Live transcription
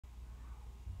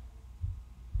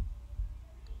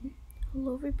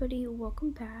Hello everybody,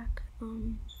 welcome back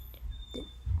to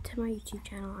my YouTube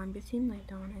channel. I'm Justine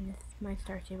Lightdawn and this is my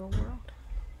Star Stable world.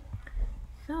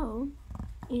 So,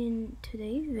 in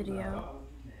today's video,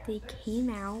 they came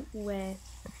out with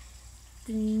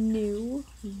the new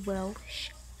Welsh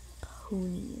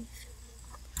ponies.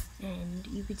 And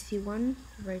you can see one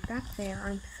right back there.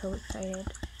 I'm so excited.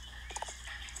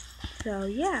 So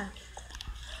yeah,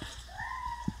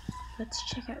 let's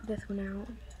check out this one out.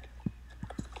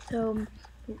 So,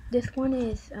 this one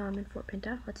is in Fort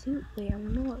Pinta. Let's see. Wait, I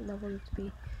don't know what level it to be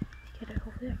to get it.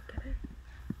 Hopefully, I can get it.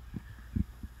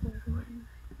 One.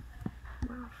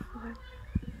 Wow. Okay.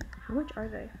 How much are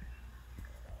they?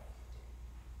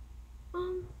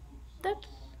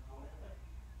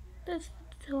 That's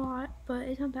a lot, but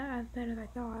it's not that as bad as I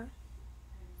thought.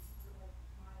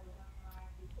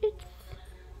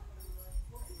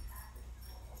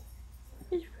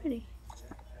 It's pretty.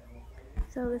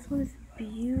 So this one is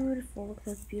beautiful. Look at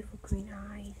those beautiful green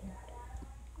eyes. And,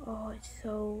 oh, it's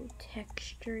so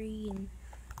textury and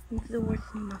the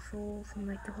horse's muscles and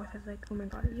like the horse is like, oh my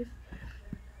god,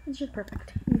 it's just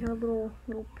perfect. You have a little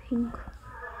pink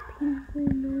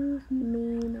nose,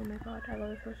 mane. Oh my god, I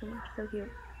love this horse so much. So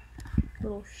cute.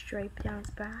 Little stripe down its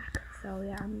back. So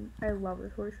yeah, I love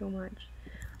this horse so much.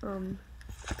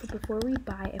 But before we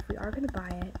buy it, if we are gonna buy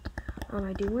it,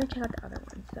 I do want to check out the other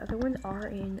ones. The other ones are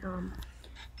in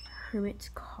Hermit's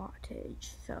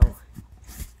Cottage. So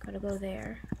gotta go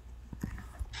there.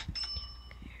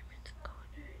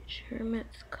 Okay,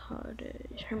 Hermit's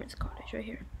Cottage right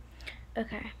here.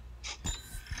 Okay.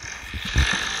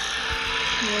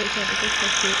 Really good. This is so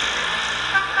cute.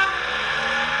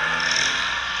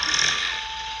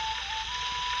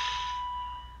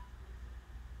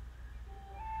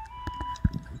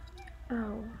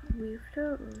 Oh, we have to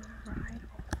ride.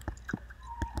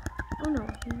 Oh no,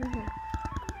 he's in here.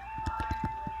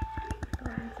 Oh,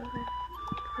 I'm so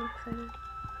excited.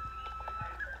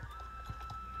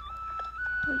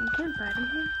 Wait, you can't buy them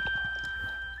here?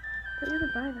 But you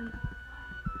could buy them.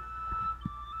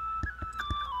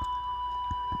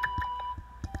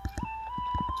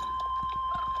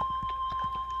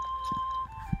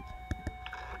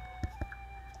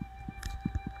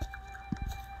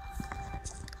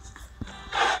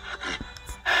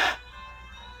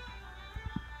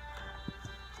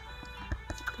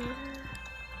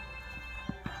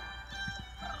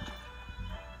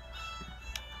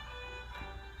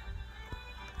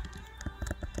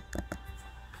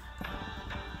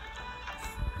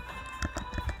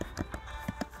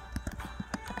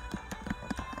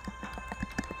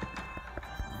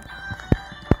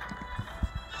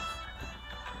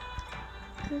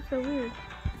 This is so weird.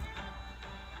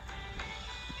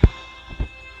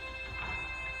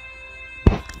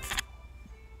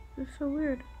 This is so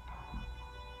weird.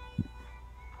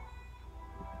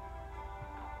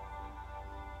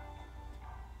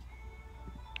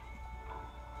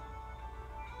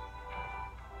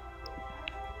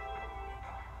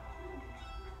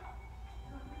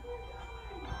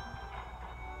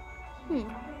 Weird.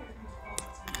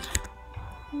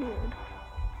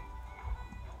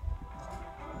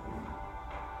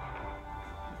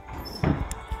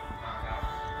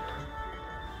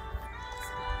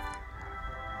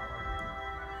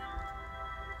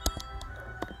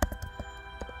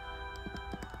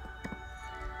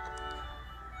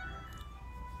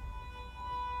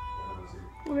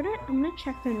 I'm gonna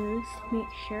check the news to make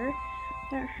sure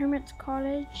that Hermit's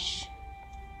Cottage,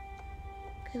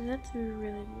 because that's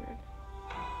really weird.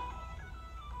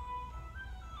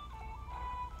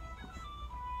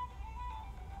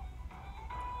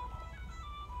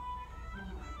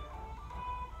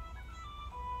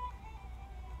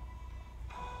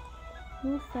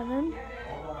 Rule 7?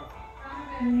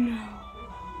 No.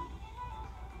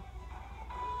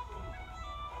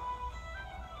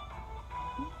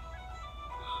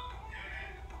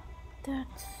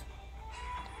 That's...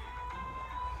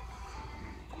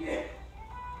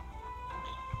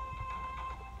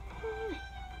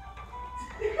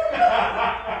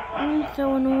 I'm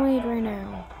so annoyed right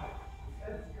now.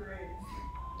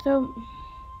 So,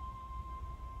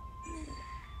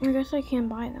 I guess I can't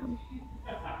buy them.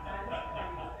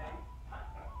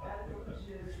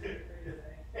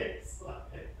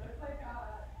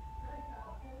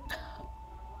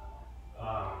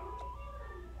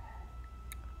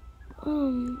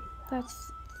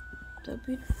 That's so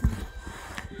beautiful.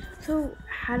 So,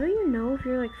 how do you know if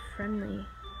you're like friendly?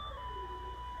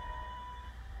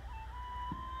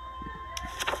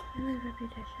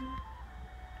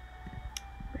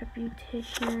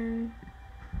 Reputation.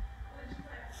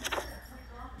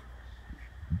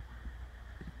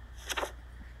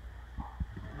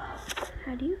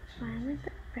 How do you find like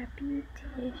the reputation?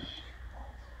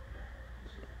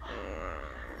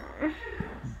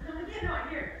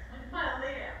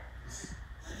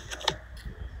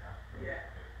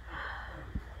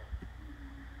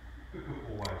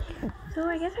 So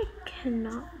I guess I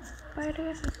cannot buy it. I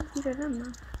guess these are them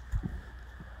now.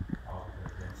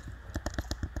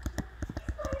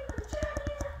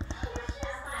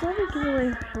 So I have a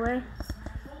giveaway away.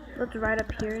 Let's right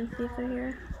up here and see if they're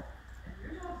here.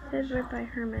 It says right by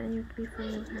Herman. You have to be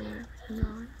friendly with Herman for some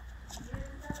wrong.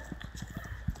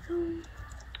 So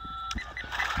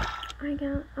I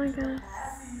guess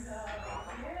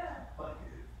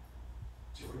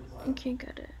I can't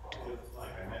get it.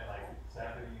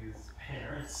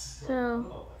 So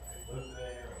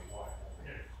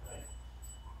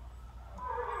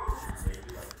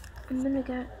I'm gonna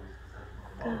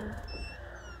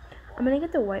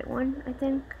get the white one, I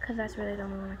think, because that's really the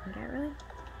only one I can get, really.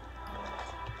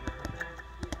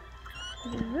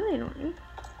 Which is really annoying.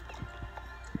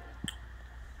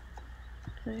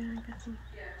 So yeah, I guess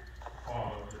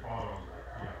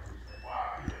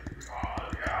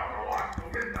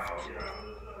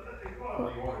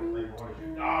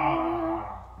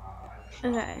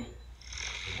okay.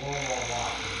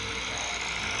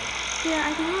 Yeah, I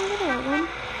think I'll get the white one.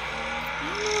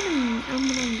 I don't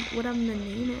know what I'm gonna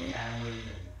name it.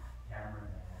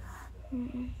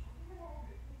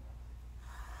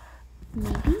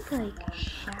 Maybe like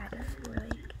Shadow, or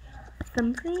like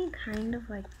something kind of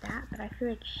like that, but I feel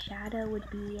like Shadow would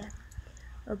be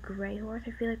a gray horse.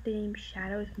 I feel like the name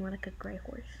Shadow is more like a gray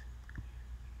horse.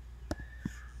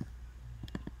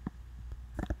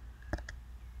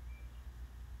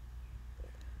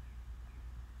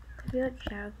 I feel like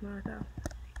Shadow's more like a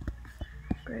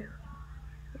gray horse.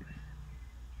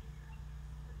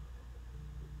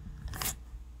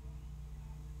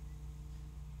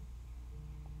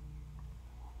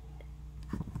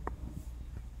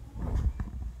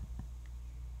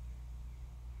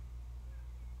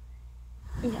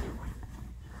 Yeah.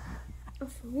 Oh,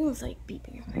 phone was like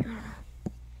beeping. I don't know.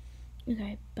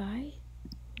 Okay, buy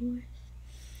horse.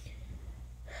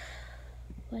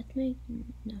 Let's make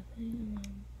nothing.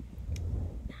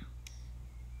 Mouse.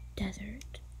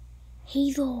 Desert.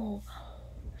 Hazel.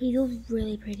 Hazel's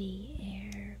really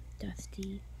pretty. Air.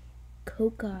 Dusty.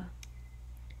 Coca.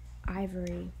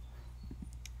 Ivory.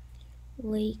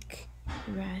 Lake.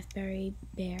 Raspberry.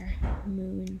 Bear.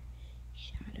 Moon.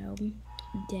 Shadow.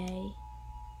 Day.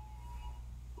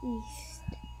 East.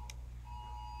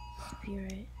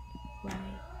 Spirit. Way.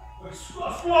 A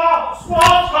squall's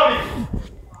coming!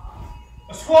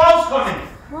 A squall's coming!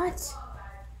 What?